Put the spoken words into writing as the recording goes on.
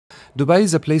Dubai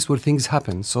is a place where things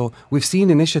happen. So we've seen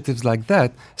initiatives like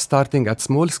that starting at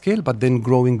small scale, but then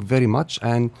growing very much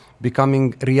and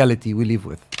becoming reality we live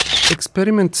with.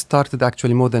 Experiment started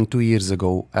actually more than 2 years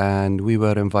ago, and we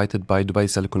were invited by Dubai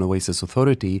Silicon Oasis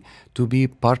Authority to be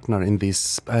partner in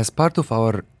this as part of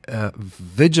our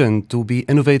vision to be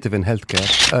innovative in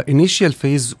healthcare. Initial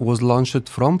phase was launched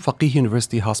from Fakeeh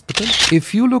University Hospital.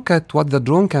 If you look at what the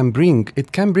drone can bring,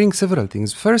 it can bring several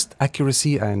things. First,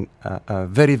 accuracy and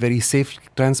very, very safe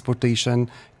transportation,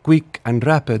 quick and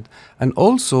rapid, and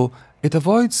also it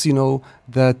avoids,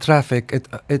 the traffic.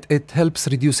 It helps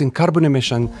reducing carbon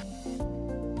emission.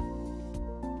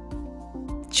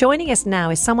 Joining us now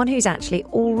is someone who's actually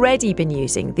already been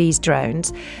using these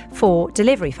drones for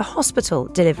delivery, for hospital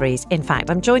deliveries, in fact.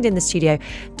 I'm joined in the studio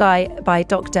by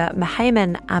Dr.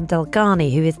 Mohaymen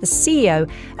Abdelghany, who is the CEO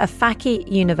of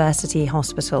Fakeeh University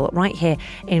Hospital right here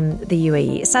in the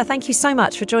UAE. So thank you so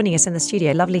much for joining us in the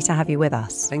studio. Lovely to have you with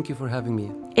us. Thank you for having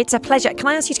me. It's a pleasure. Can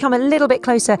I ask you to come a little bit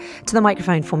closer to the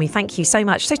microphone for me? Thank you so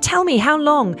much. So tell me, how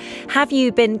long have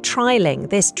you been trialling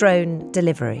this drone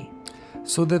delivery?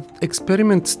 So the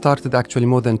experiment started actually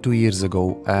more than 2 years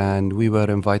ago, and we were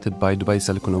invited by Dubai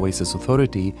Silicon Oasis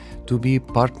Authority to be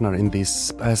partner in this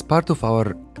as part of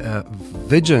our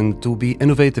vision to be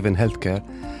innovative in healthcare.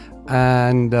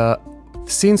 And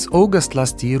since August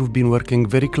last year, we've been working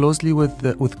very closely with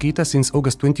KITA since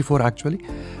August 24 actually,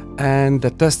 and the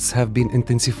tests have been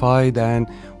intensified, and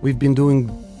we've been doing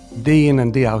day in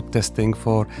and day out testing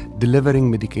for delivering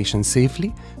medication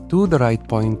safely to the right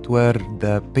point where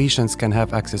the patients can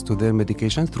have access to their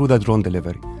medication through the drone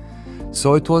delivery.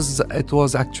 So it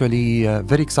was actually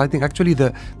very exciting. Actually,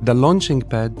 the launching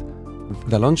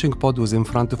pod was in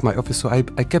front of my office, so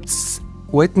I kept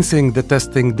witnessing the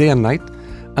testing day and night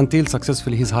until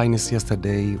successfully His Highness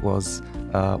yesterday was.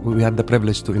 We had the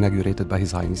privilege to inaugurate it by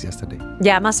His Highness yesterday.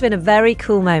 Yeah, it must have been a very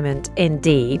cool moment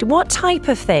indeed. What type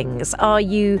of things are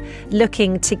you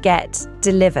looking to get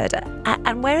delivered,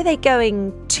 and where are they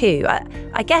going to?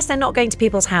 I guess they're not going to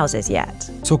people's houses yet.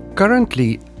 So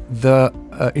currently, the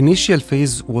initial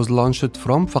phase was launched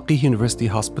from Fakeeh University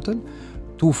Hospital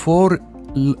to 4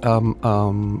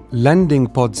 landing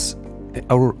pods,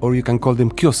 or you can call them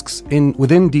kiosks,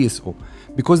 within DSO.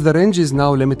 Because the range is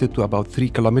now limited to about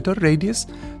 3-kilometer radius,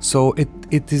 so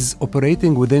it is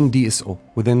operating within DSO,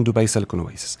 within Dubai Silicon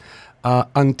Oasis.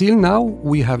 Until now,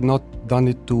 we have not done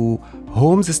it to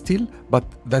homes still, but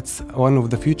that's one of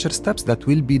the future steps that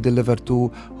will be delivered to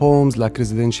homes like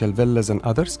residential villas and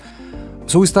others.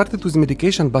 So we started with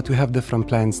medication, but we have different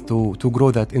plans to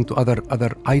grow that into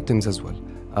other items as well.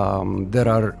 There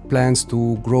are plans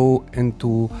to grow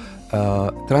into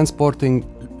transporting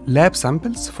lab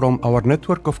samples from our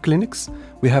network of clinics.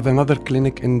 We have another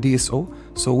clinic in DSO,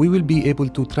 so we will be able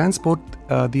to transport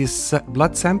these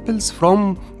blood samples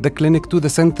from the clinic to the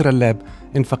central lab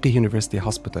in Fakeeh University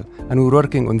Hospital, and we're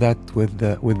working on that with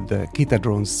the KITA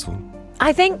drones soon.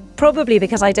 I think probably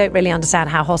because I don't really understand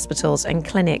how hospitals and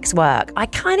clinics work, I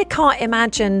kind of can't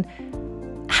imagine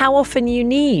how often you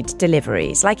need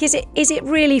deliveries. Like, is it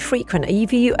really frequent?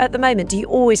 At the moment, do you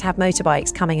always have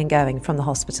motorbikes coming and going from the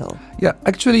hospital? Yeah,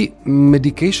 actually,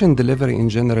 medication delivery in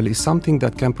general is something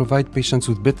that can provide patients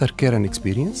with better care and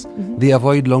experience. Mm-hmm. They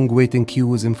avoid long waiting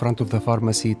queues in front of the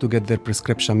pharmacy to get their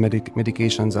prescription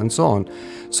medications and so on.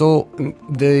 So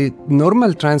the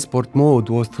normal transport mode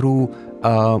was through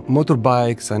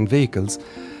motorbikes and vehicles.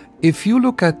 If you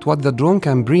look at what the drone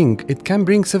can bring, it can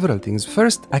bring several things.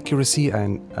 First, accuracy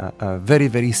and very,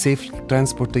 very safe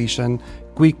transportation,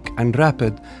 quick and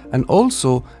rapid. And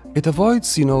also, it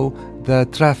avoids, the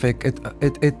traffic.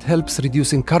 It helps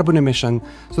reducing carbon emission.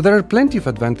 So there are plenty of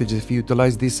advantages if you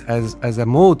utilize this as a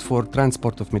mode for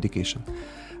transport of medication.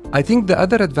 I think the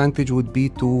other advantage would be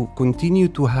to continue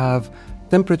to have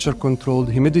temperature controlled,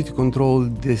 humidity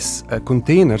controlled these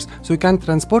containers, so we can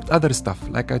transport other stuff.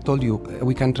 Like I told you,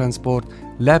 we can transport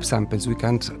lab samples, we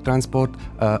can transport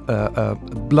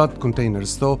blood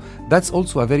containers. So that's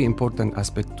also a very important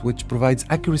aspect, which provides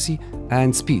accuracy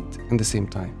and speed in the same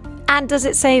time. And does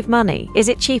it save money? Is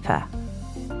it cheaper?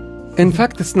 In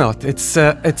fact, it's not.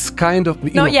 It's kind of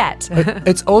not yet.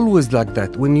 It's always like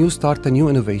that. When you start a new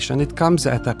innovation, it comes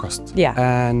at a cost. Yeah.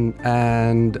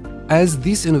 And as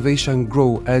this innovation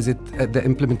grow, as the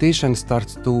implementation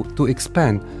starts to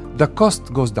expand, the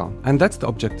cost goes down, and that's the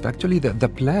objective. Actually, the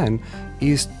plan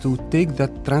is to take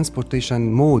that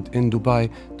transportation mode in Dubai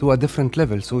to a different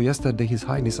level. So yesterday, His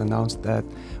Highness announced that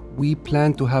we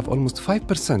plan to have almost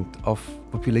 5% of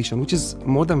population, which is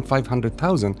more than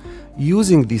 500,000,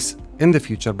 using this in the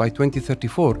future by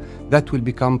 2034. That will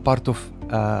become part of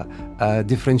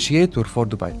differentiator for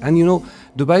Dubai. And you know,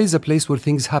 Dubai is a place where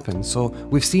things happen. So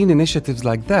we've seen initiatives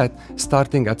like that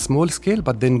starting at small scale,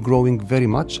 but then growing very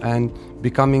much and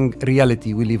becoming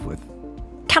reality we live with.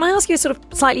 Can I ask you a sort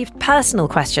of slightly personal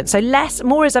question? So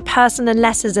more as a person and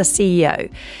less as a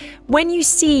CEO. When you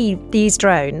see these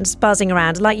drones buzzing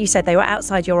around, like you said, they were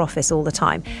outside your office all the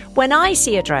time. When I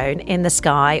see a drone in the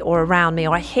sky or around me,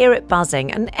 or I hear it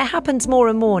buzzing, and it happens more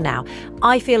and more now,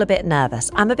 I feel a bit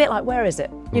nervous. I'm a bit like, where is it?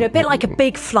 You know, a bit like a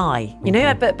big fly, you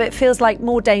know, but it feels like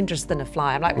more dangerous than a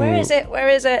fly. I'm like, where is it? Where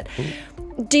is it?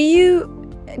 Do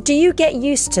you get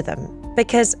used to them?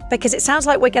 Because it sounds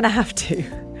like we're going to have to.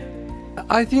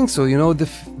 I think so. You know,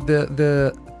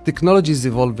 the technology is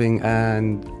evolving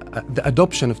and the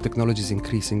adoption of technology is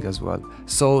increasing as well.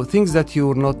 So things that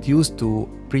you're not used to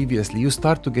previously, you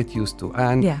start to get used to.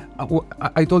 And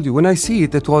I told you, when I see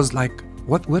it, it was like,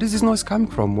 where is this noise coming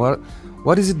from?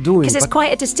 What is it doing? Because it's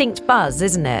quite a distinct buzz,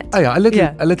 isn't it? Yeah,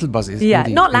 a little buzz. Yeah,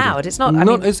 indeed, not loud. It's not.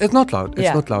 It's not loud.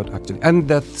 It's not loud actually. And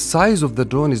the size of the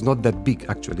drone is not that big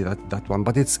actually. That one,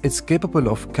 but it's capable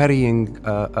of carrying,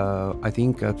 I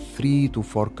think, a 3 to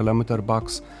 4 kilometer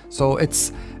box. So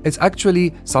it's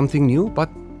actually something new, but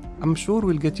I'm sure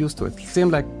we'll get used to it.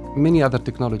 Same like many other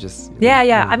technologies.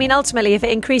 Yeah. I mean, ultimately, if it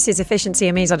increases efficiency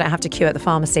and means I don't have to queue at the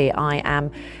pharmacy,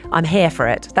 I'm here for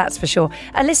it. That's for sure.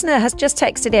 A listener has just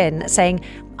texted in saying,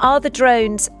 "Are the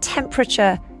drones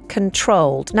temperature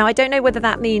controlled?" Now, I don't know whether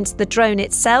that means the drone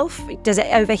itself. Does it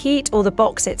overheat, or the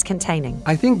box it's containing?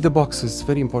 I think the box is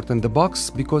very important. The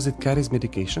box, because it carries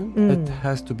medication, it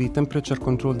has to be temperature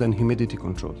controlled and humidity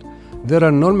controlled. There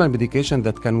are normal medications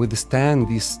that can withstand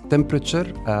this temperature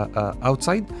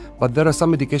outside, but there are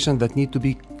some medications that need to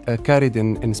be carried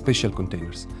in special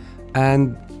containers.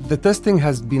 And the testing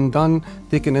has been done,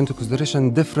 taking into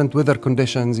consideration different weather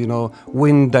conditions, you know,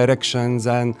 wind directions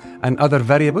and other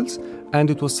variables, and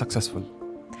it was successful.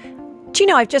 Do you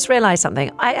know, I've just realised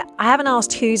something. I haven't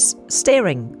asked who's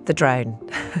steering the drone.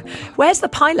 Where's the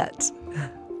pilot?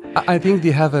 I think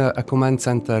they have a command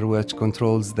center which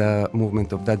controls the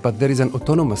movement of that, but there is an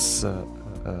autonomous,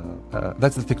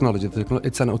 that's the technology.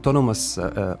 It's an autonomous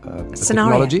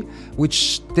technology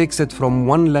which takes it from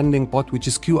one landing pod, which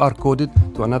is QR coded,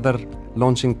 to another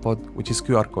launching pod, which is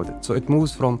QR coded. So it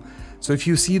moves from, so if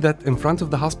you see that in front of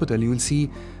the hospital, you will see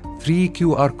 3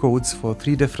 QR codes for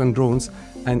 3 different drones,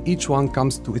 and each one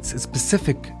comes to its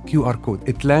specific QR code.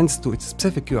 It lands to its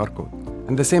specific QR code.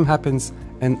 And the same happens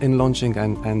in launching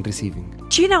and receiving.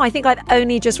 Do you know, I think I've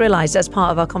only just realised as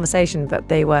part of our conversation that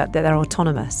they're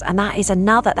autonomous, and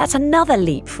that's another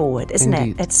leap forward, isn't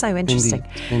it? It's so interesting.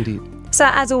 Indeed. So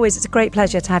as always, it's a great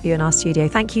pleasure to have you in our studio.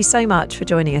 Thank you so much for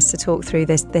joining us to talk through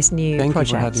this new project. Thank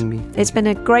you for having me. It's been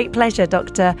a great pleasure,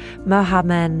 Dr.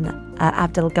 Mohaymen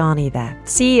Abdelghany there,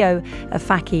 CEO of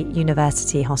Fakeeh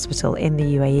University Hospital in the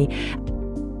UAE.